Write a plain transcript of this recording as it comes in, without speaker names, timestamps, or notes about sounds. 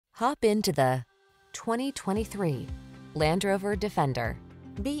Hop into the 2023 Land Rover Defender.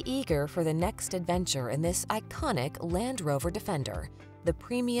 Be eager for the next adventure in this iconic Land Rover Defender, the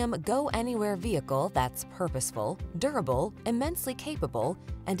premium go-anywhere vehicle that's purposeful, durable, immensely capable,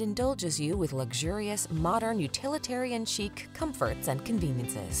 and indulges you with luxurious, modern, utilitarian chic comforts and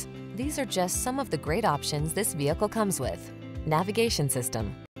conveniences. These are just some of the great options this vehicle comes with: navigation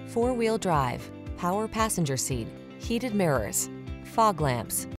system, four-wheel drive, power passenger seat, heated mirrors, fog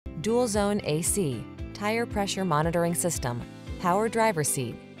lamps, dual zone AC, tire pressure monitoring system, power driver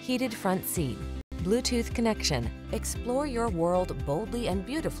seat, heated front seat, Bluetooth connection. Explore your world boldly and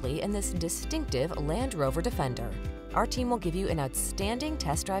beautifully in this distinctive Land Rover Defender. Our team will give you an outstanding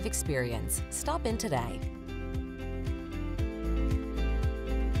test drive experience. Stop in today.